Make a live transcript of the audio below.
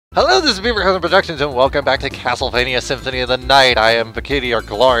Hello, this is Beaver Cousin Productions, and welcome back to Castlevania Symphony of the Night. I am Vakiti, your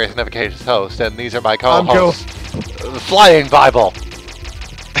glorious and efficacious host, and these are my co-hosts. Flying Bible.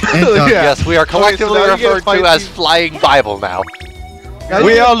 Yes, we are collectively referred to as Flying Bible now.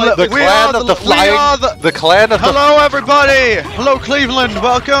 We are the clan of the flying. The clan of the. Hello, everybody. Hello, Cleveland.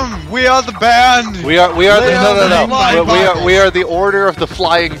 Welcome. We are the band. We are the Order of the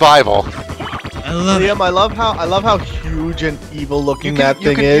Flying Bible. Liam, I love how huge and evil looking that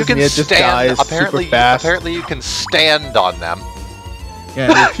thing is, and it just dies super fast. Apparently you can stand on them.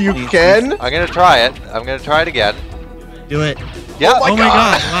 Yeah, if you can. I'm gonna try it. I'm gonna try it again. Do it. Yeah. Oh my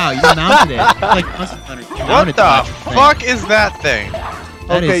god! Wow, you mounted it. Like, what the fuck is that thing?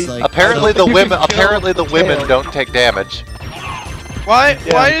 Okay. Like, apparently the women don't take damage. Why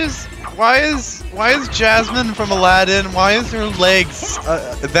is Jasmine from Aladdin? Why is her legs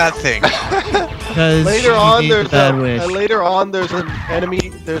that thing? Later on, there's an enemy.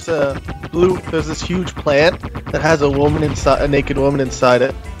 There's this huge plant that has a naked woman inside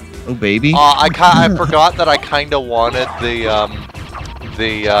it. Oh baby. I forgot that I kind of wanted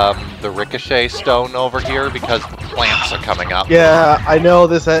the ricochet stone over here because the plants are coming up. Yeah, I know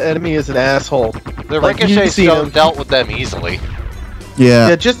this enemy is an asshole. The ricochet stone dealt with them easily. Yeah.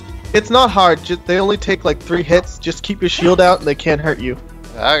 Yeah, it's not hard. They only take like 3 hits. Just keep your shield out and they can't hurt you.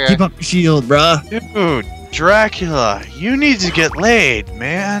 Okay. Keep up your shield, bruh. Dude, Dracula, you need to get laid,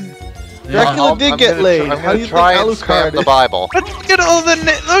 man. Dracula did get laid. How do you try and spam the Bible? But look at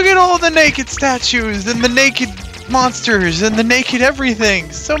all the naked statues and the naked monsters and the naked everything.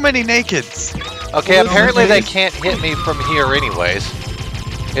 So many nakeds. Okay, apparently they can't hit me from here anyways.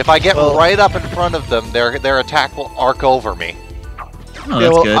 If I get right up in front of them, their attack will arc over me. Oh,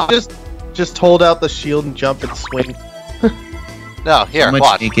 that's good. Just hold out the shield and jump and swing. No, here, so much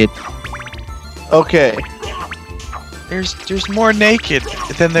watch. naked. Okay. There's more naked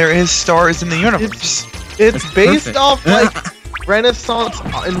than there is stars in the universe. It's based off like Renaissance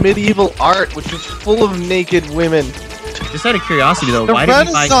and medieval art, which is full of naked women. Just out of curiosity though, why did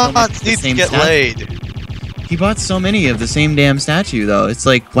he buy so much of the same statue? He bought so many of the same damn statue though. It's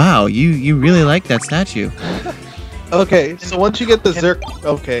like, wow, you really like that statue. Okay, so once you get the Zerk,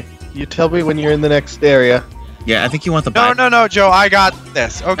 okay, you tell me when you're in the next area. Yeah, I think you want the No, Joe, I got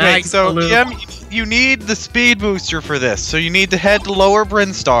this. Okay, nice, so you need the speed booster for this. So you need to head to Lower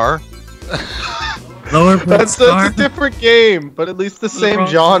Brinstar. Lower Brinstar? That's a different game, but at least the same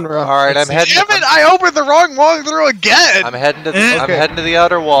genre. Alright, I'm heading... Damn it, I opened the wrong walkthrough again! I'm heading to the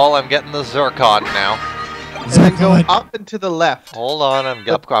outer wall. I'm getting the Zircon now. And then go up and to the left. Hold on, I'm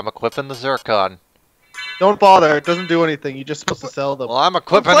equipping the Zircon. Don't bother, it doesn't do anything. You're just supposed to sell them. Well, I'm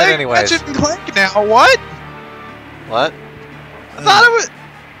equipping it anyways. Ratchet and Clank now, what? What? I thought it was...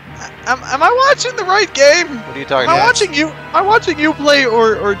 Am I watching the right game? What are you talking about? Am I watching you play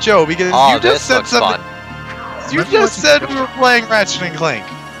or Joe? Because you just said something. Fun. You just said we were playing Ratchet and Clank.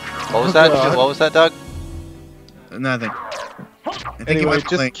 What was that? What was that, Doug? Nothing. I think Anyway, he was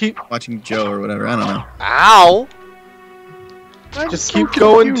just watching Joe or whatever. I don't know. Ow! Just keep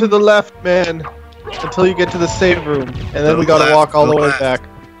going to the left, man, until you get to the save room, and then we gotta walk all the way back.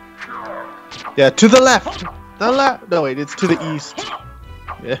 Yeah, to the left. The left. No, wait, it's to the east.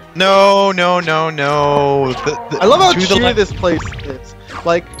 Yeah. No. I love how cheery this place is.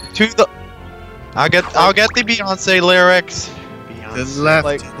 Like to the. I'll get the Beyonce lyrics. Beyonce. The left.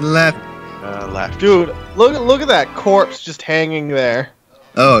 Like, left. Dude, look at that corpse just hanging there.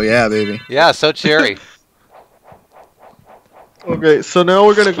 Oh yeah, baby. Yeah, so cheery. Okay, so now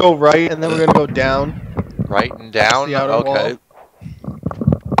we're gonna go right, and then we're gonna go down. Right and down. The outer okay. wall.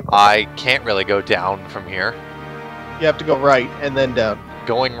 I can't really go down from here. You have to go right and then down.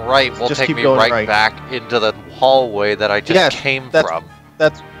 Going right will Just take keep me going right back into the hallway that I just came from.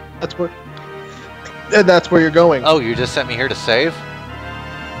 That's where. And that's where you're going. Oh, you just sent me here to save?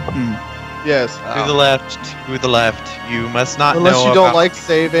 Yes. Oh. To the left. You must not Unless know you don't like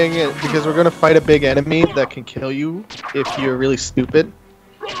saving it, because we're gonna fight a big enemy that can kill you if you're really stupid.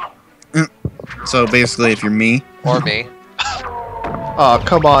 So basically, if you're me. Or me. Oh,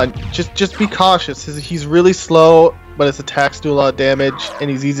 come on. Just be cautious. He's really slow, but his attacks do a lot of damage, and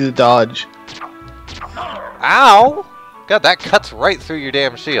he's easy to dodge. Ow! God, that cuts right through your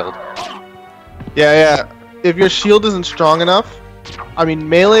damn shield. Yeah. If your shield isn't strong enough, I mean,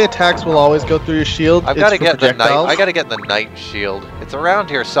 melee attacks will always go through your shield. I've got to get the knight. I got to get the knight shield. It's around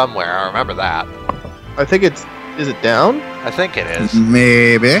here somewhere. I remember that. I think it's. Is it down? I think it is.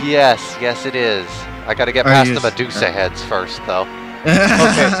 Maybe. Yes, it is. I got to get past the Medusa heads first, though.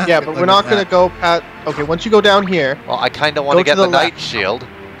 Okay, yeah, but we're not gonna go past. Okay, once you go down here. Well, I kind of want to get the knight shield.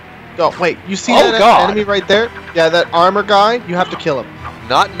 Oh wait, you see that enemy right there? Yeah, that armor guy. You have to kill him.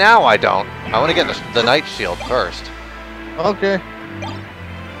 Not now, I don't. I want to get the Knight Shield first. Okay.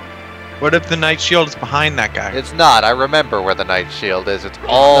 What if the Knight Shield is behind that guy? It's not. I remember where the Knight Shield is. It's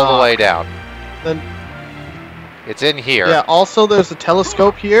all the way down. Then. It's in here. Yeah. Also, there's a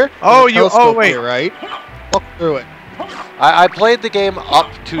telescope here. Oh, wait. Here, right? Look through it. I played the game up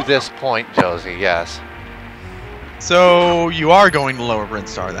to this point, Josie. Yes. So you are going to lower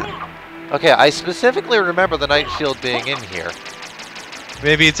Brinstar then? Okay. I specifically remember the Knight Shield being in here.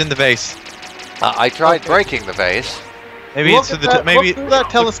 Maybe it's in the vase. I tried breaking the vase. Maybe it's through the look through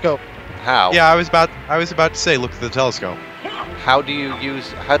that telescope. How? Yeah, I was about to say look through the telescope. How do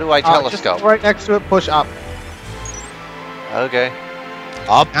I telescope? Just right next to it, push up. Okay.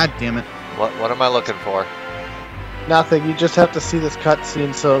 Up. God damn it. What am I looking for? Nothing. You just have to see this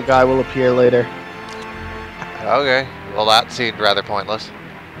cutscene so a guy will appear later. Okay. Well, that seemed rather pointless.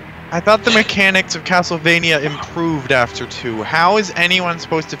 I thought the mechanics of Castlevania improved after 2. How is anyone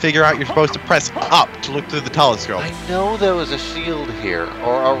supposed to figure out you're supposed to press up to look through the telescope? I know there was a shield here,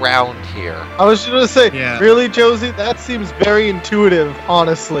 or around here. I was just gonna say, Yeah. really, Josie? That seems very intuitive,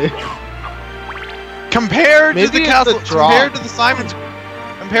 honestly. Compared to Maybe the it's a compared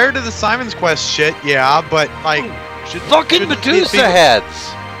to the Simon's Quest shit, yeah, but like, Fucking Medusa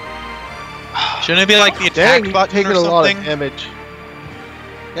heads! Shouldn't it be like the Dang, attack you're button taking or a lot something? of damage.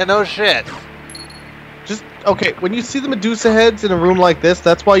 Yeah, no shit. Just okay. When you see the Medusa heads in a room like this,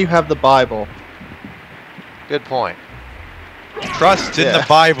 that's why you have the Bible. Good point. Trust in the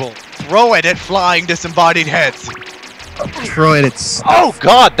Bible. Throw it at flying disembodied heads. Throw it. It's. Oh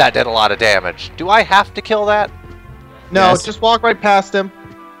god, that did a lot of damage. Do I have to kill that? No, Yes. just walk right past him.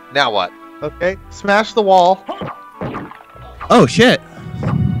 Now what? Okay, smash the wall. Oh shit.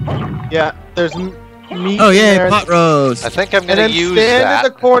 Yeah, there's meat. Oh in yeah, there. pot roast. I think I'm And gonna then use stand that.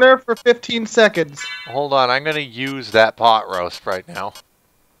 in the corner for 15 seconds. Hold on, I'm gonna use that pot roast right now.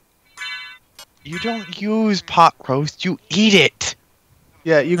 You don't use pot roast, you eat it.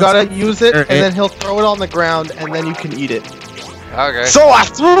 Yeah, you gotta use it, Or and then he'll throw it on the ground, and then you can eat it. Okay. So I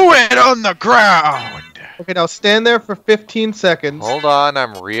threw it on the ground. Okay, now stand there for 15 seconds. Hold on,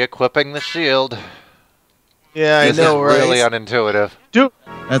 I'm re-equipping the shield. Yeah, This I know, is right? really unintuitive.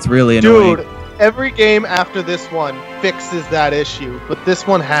 That's really annoying. Dude, every game after this one fixes that issue, but this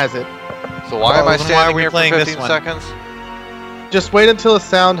one has it. So why am I then why are standing we here for playing this 15 one? seconds? Just wait until a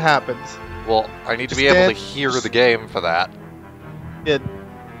sound happens. Well, I need to Just be able to stand- hear the game for that. Yeah.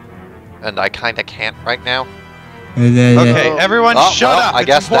 And I kinda can't right now. Okay, Oh. everyone Oh, shut well, up. I It's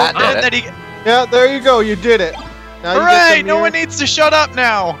guess that important did it. he... Yeah, there you go. You did it. Now Hooray! you get the No mirror, one needs to shut up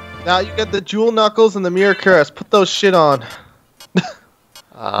now. Now you get the jewel knuckles and the mirror cuirass. Put those shit on. Put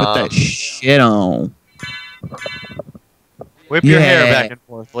that shit on. Whip your hair Yeah. back and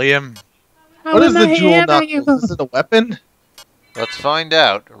forth, Liam. What is the jewel knuckles? Is it a weapon? Let's find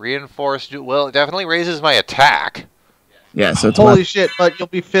out. Reinforced. Well, it definitely raises my attack. Yeah, so it's Holy shit! But you'll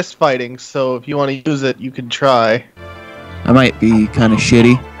be fist fighting, so if you want to use it, you can try. I might be kind of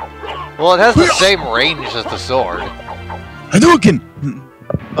shitty. Well, it has the same range as the sword. Hadouken!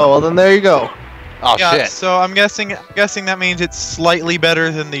 Oh well, then there you go. Oh Yeah, shit. so I'm guessing that means it's slightly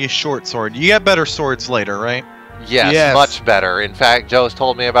better than the short sword. You get better swords later, right? Yes, Yes. much better. In fact, Joe's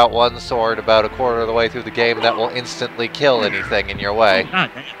told me about one sword about a quarter of the way through the game that will instantly kill anything in your way.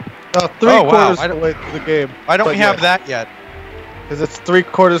 Three Oh, wow. quarters I of the way through the game. Why don't But we have yeah. that yet? Because it's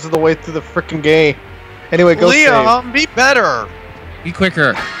 3/4 of the way through the frickin' game. Anyway, go save. Liam, be better. Be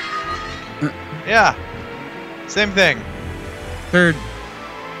quicker. Yeah. Same thing. Third.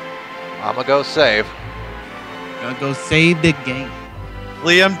 I'm gonna go save. Gotta go save the game.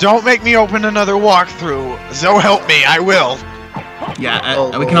 Liam, don't make me open another walkthrough. So help me, I will. Yeah,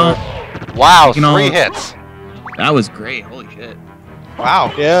 Oh, we can all. Wow, You can all- 3 hits. That was great. Holy shit.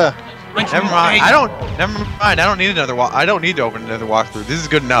 Wow. Yeah. Never mind. Never mind. I don't need another walk. I don't need to open another walkthrough. This is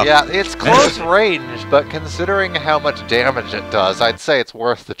good enough. Yeah, it's close range, but considering how much damage it does, I'd say it's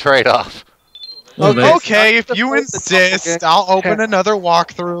worth the trade-off. A little bit. Okay, if you insist, I'll open another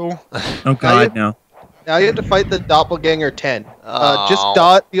walkthrough. Oh god, no. Now you have to fight the Doppelganger 10. Just Oh.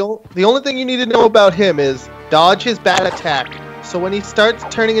 dodge. The only thing you need to know about him is dodge his bat attack. So when he starts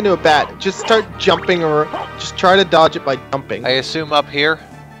turning into a bat, just start jumping or just try to dodge it by jumping. I assume up here?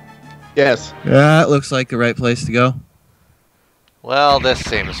 Yes. That looks like the right place to go. Well, this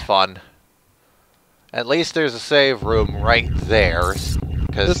seems fun. At least there's a save room right there.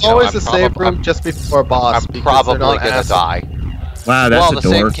 There's always a save room just before a boss. I'm because probably they're not gonna acid. die. Wow, that's Well, a the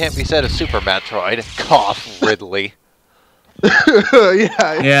door. same can't be said of Super Metroid. Cough, Ridley. Yeah.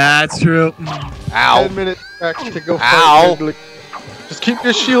 Yeah, that's true. Ow. 10 minutes back to go Ow. fight Ridley. Just keep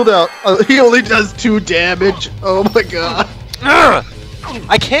your shield out. He only does 2 damage. Oh my god. Ugh!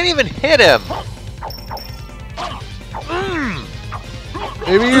 I can't even hit him!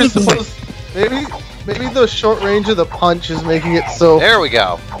 Maybe you're supposed... Maybe the short range of the punch is making it so... There we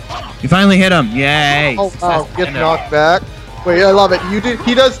go. You finally hit him. Yay. Oh, wow. Get knocked back. Wait, I love it.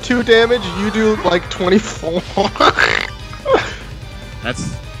 He does 2 damage, you do like 24.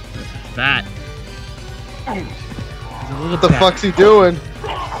 That's that. What the fuck's he doing?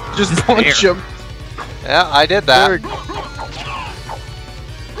 Just punch him. Yeah, I did that.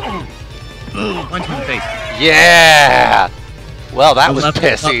 Punch him in the face. Yeah! Well, that was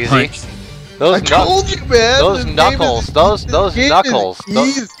piss easy. Punch. Those I told you, man. Those knuckles. Those knuckles.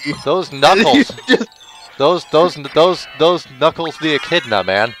 Those knuckles. Those knuckles the echidna,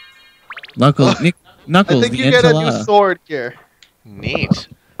 man. Knuckles. Knuckles. I think the you get a enchilada. new sword here. Neat.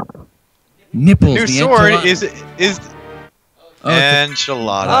 Nipples. New the sword enchilada. is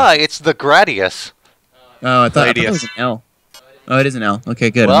enchilada. Ah, it's the Gradius. Oh, I thought it was an L. Oh, it is an L. Okay,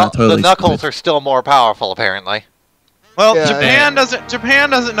 good. Well, I'm not totally the knuckles stupid. are still more powerful, apparently. Well, Yeah, Japan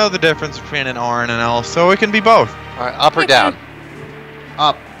doesn't know the difference between an R and an L, so it can be both. All right, up or down?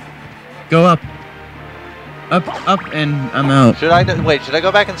 Up. Go up. Up, and I'm out. Should I wait? Should I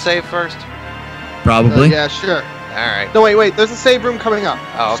go back and save first? Probably. Yeah, sure. All right. No, wait. There's a save room coming up.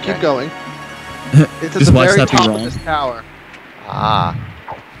 Oh, Just okay. keep going. It's at Just the watch very that be top of wrong. this tower. Ah.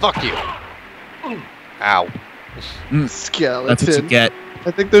 Fuck you. Ow. Skeleton. That's what you get.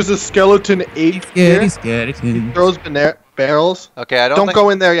 I think there's a skeleton 8 here. He throws barrels. Okay, I Don't think... go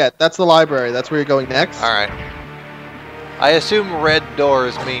in there yet. That's the library. That's where you're going next. All right. I assume red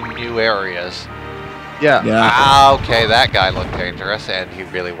doors mean new areas. Yeah. Yeah. Ah, okay, that guy looked dangerous, and he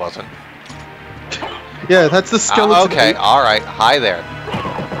really wasn't. Yeah, that's the skeleton. Okay, 8. all right. Hi there.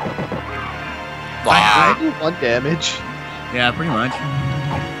 I Bye. do 1 damage. Yeah, pretty much.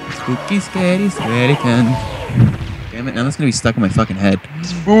 Spooky, scary, skeleton. Damn it, now that's gonna be stuck in my fucking head.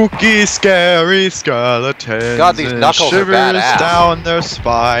 Spooky, scary skeletons. God, these knuckles are shivers badass. down their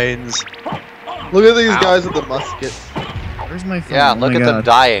spines. Look at these guys with the muskets. Where's my phone? Yeah, Oh look my at them God.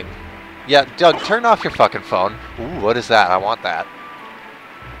 dying. Yeah, Doug, turn off your fucking phone. Ooh, what is that? I want that.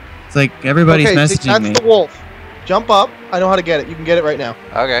 It's like everybody's okay, see, messaging that's me. the wolf. Jump up. I know how to get it. You can get it right now.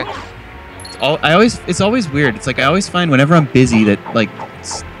 Okay. It's always weird. It's like I always find whenever I'm busy that like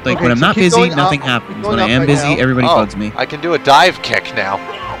Okay, when I'm so not keep busy, going nothing up. happens. Keep When going I up am right busy, now. everybody Oh, bugs me. I can do a dive kick now.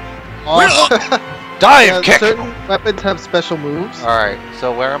 Awesome. Dive Yeah, kick! certain weapons have special moves. Alright,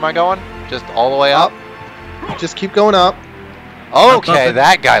 so where am I going? Just all the way up? Just keep going up. Okay,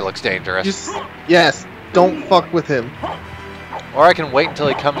 that guy looks dangerous. Yes. Don't fuck with him. Or I can wait until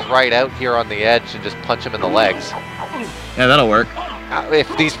he comes right out here on the edge and just punch him in the legs. Yeah, that'll work.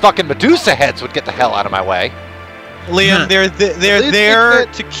 If these fucking Medusa heads would get the hell out of my way. Liam, they're least there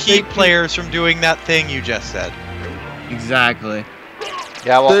they to keep players from doing that thing you just said. Exactly.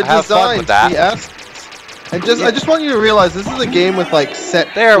 Yeah, well, They're have fun with that. Yes. I just want you to realize this is a game with like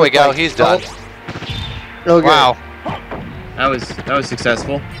set. There we with, go, like, he's done. Okay. Wow. That was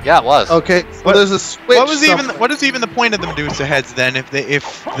successful. Yeah, it was. Okay. Well, there's a switch. What is even the point of the Medusa heads then if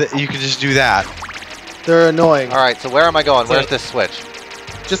you could just do that? They're annoying. Alright, so where am I going? Where's this switch?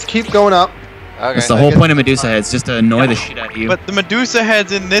 Just keep going up. Okay. That's the whole point of Medusa heads, just to annoy the shit out of you. But the Medusa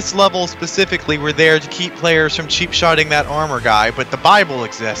heads in this level specifically were there to keep players from cheap-shotting that armor guy, but the Bible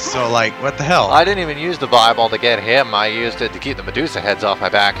exists, so like, what the hell? I didn't even use the Bible to get him. I used it to keep the Medusa heads off my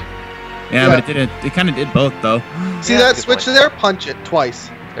back. Yeah, but it kind of did both though. See Yeah, that good switch point. there? Punch it twice.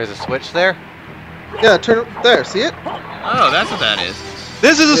 There's a switch there? Yeah, turn it there. See it? Oh, that's what that is.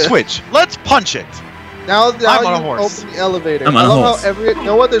 This is a Yeah. switch. Let's punch it. Now I'm on a you horse. open the elevator. I'm on I a love horse. how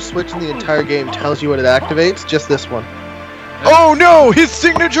no other switch in the entire game tells you what it activates. Just this one. Oh no! His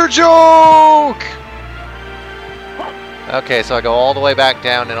signature joke! Okay, so I go all the way back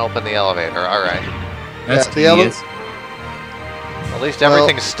down and open the elevator. Alright. That's the ele- tedious. At least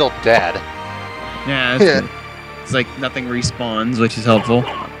everything's still dead. Yeah, that's good. It's like nothing respawns, which is helpful.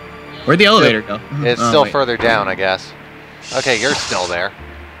 Where'd the elevator go? It's Oh, still wait. further down, I guess. Okay, you're still there.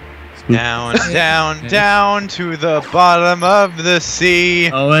 Down, down, down to the bottom of the sea.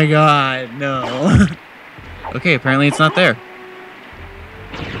 Oh my god, no. Okay, apparently it's not there.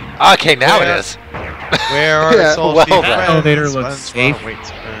 Okay, now it is. Where are Yeah, salty well, friends? that elevator looks Once safe. more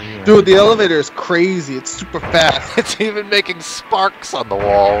waits for you. Dude, the elevator is crazy. It's super fast. It's even making sparks on the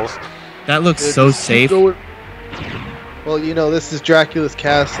walls. That looks Yeah, so just keep safe. going. Well, you know, this is Dracula's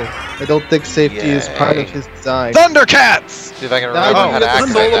castle. I don't think safety is part of his design. Thundercats! See if I can Now remember you how to get to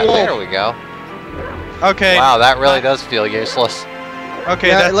activate that. control the There we go. Okay. Wow, that really does feel useless. Okay,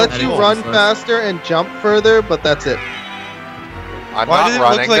 Yeah, it that's lets that you is run useless. faster and jump further, but that's it. I'm Why not did it look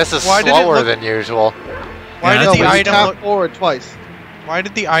running. like- This is why did it slower look- than usual. Why Yeah, did No, the but you item tap look? forward twice. Why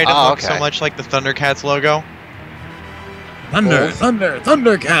did the item look so much like the Thundercats logo?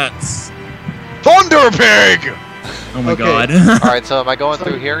 Thundercats! Thunder Pig! Oh my god. Alright, so am I going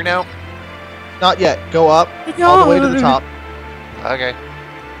through here now? Not yet. Go up all the way to the top. Okay.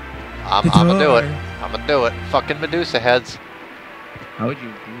 I'm gonna do it. I'm gonna do it. Fucking Medusa heads. How would you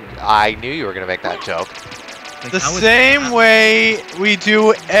do it? I knew you were gonna make that joke. Like, the same way we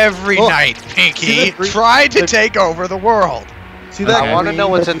do every night, Pinky. Try to take over the world. See that? I want to know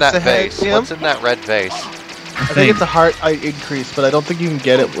what's in that vase. What's in that red vase? I think it's a heart increase, but I don't think you can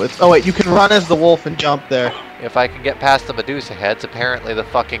get it with... Oh wait, you can run as the wolf and jump there. If I can get past the Medusa heads, apparently the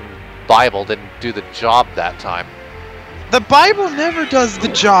fucking Bible didn't do the job that time. The Bible never does the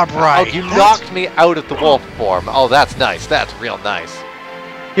job right. Oh, you knocked me out of the wolf form. Oh, that's nice. That's real nice.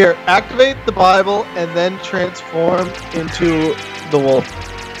 Here, activate the Bible and then transform into the wolf.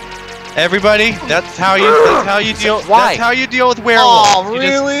 Everybody, that's how you deal. Why? That's how you deal with werewolves. Oh,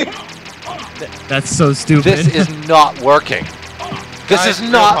 really? That's so stupid. This is not working. This is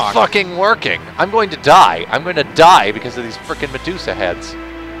not fucking working. I'm going to die. I'm going to die because of these frickin' Medusa heads.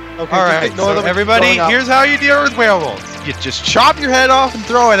 Okay, alright, so everybody, here's how you deal with werewolves. You just chop your head off and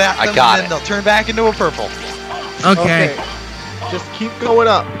throw it at them, and then they'll turn back into a purple. Okay. Just keep going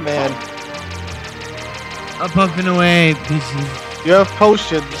up, man. I'm pumping away, bitches. You have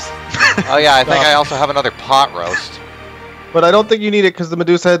potions. Oh yeah, I think I also have another pot roast. But I don't think you need it because the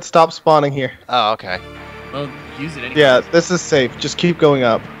Medusa head stopped spawning here. Oh, okay. Well, use it anyway. Yeah, this is safe. Just keep going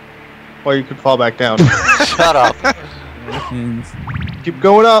up. Or you could fall back down. Shut up. Keep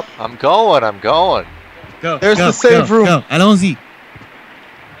going up. I'm going. Go. There's the save room. Go. Allons-y.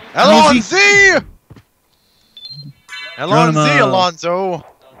 Allons-y! Allons-y, Alonzo.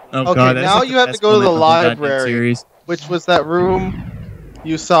 Oh, okay, God, now you have to go to the library, which was that room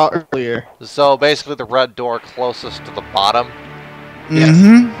you saw earlier. So basically the red door closest to the bottom.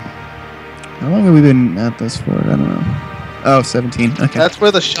 Mm-hmm. How long have we been at this for? I don't know. Oh, 17. Okay. That's where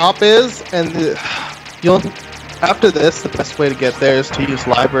the shop is, and you'll... After this, the best way to get there is to use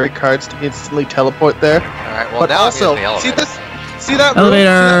library cards to instantly teleport there. Alright, well but now also, I'm in the elevator. See that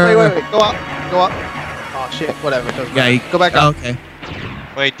elevator. Room? Wait, go up, Oh shit, whatever. Go back up. Okay.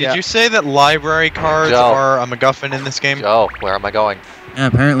 Wait, did you say that library cards are a MacGuffin in this game? Joe, where am I going? Yeah,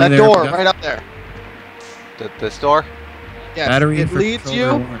 apparently that door, right up there. This door? Yeah, battery it leads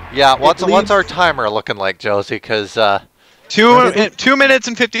you. Yeah, what's our timer looking like, Josie? Because 2 minutes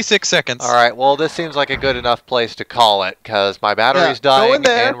and 56 seconds. All right, well this seems like a good enough place to call it because my battery's dying go in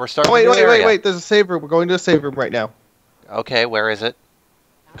there. and we're starting. Wait! There's a save room. We're going to a save room right now. Okay, where is it?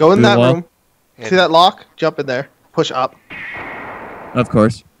 Go in that room. See that lock? Jump in there. Push up. Of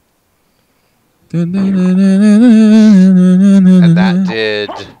course. And that did.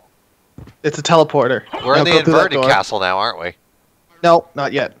 It's a teleporter. We're in the inverted castle now, aren't we? No,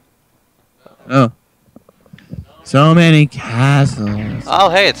 not yet. Oh. So many castles. Oh,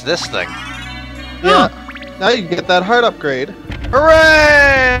 hey, it's this thing. Yeah. Now you can get that heart upgrade.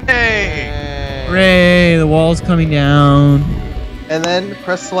 Hooray! Hooray! The wall's coming down. And then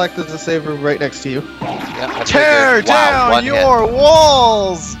press select as the save room right next to you. Yeah, tear down your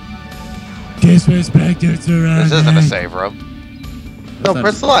walls! Disrespected surroundings. This isn't a save room. No,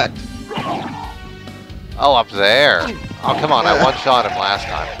 press select. Oh, up there. Oh, come on, I one-shot him last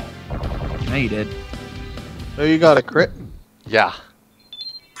time. No, you did. Oh, you got a crit? Yeah.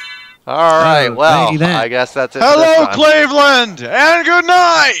 Alright, well, I guess that's it. Hello, Cleveland! And good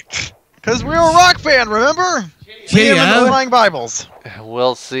night! Because we're a rock band, remember? Yeah. Flying Bibles.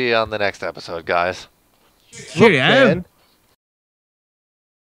 We'll see you on the next episode, guys. Cheerio.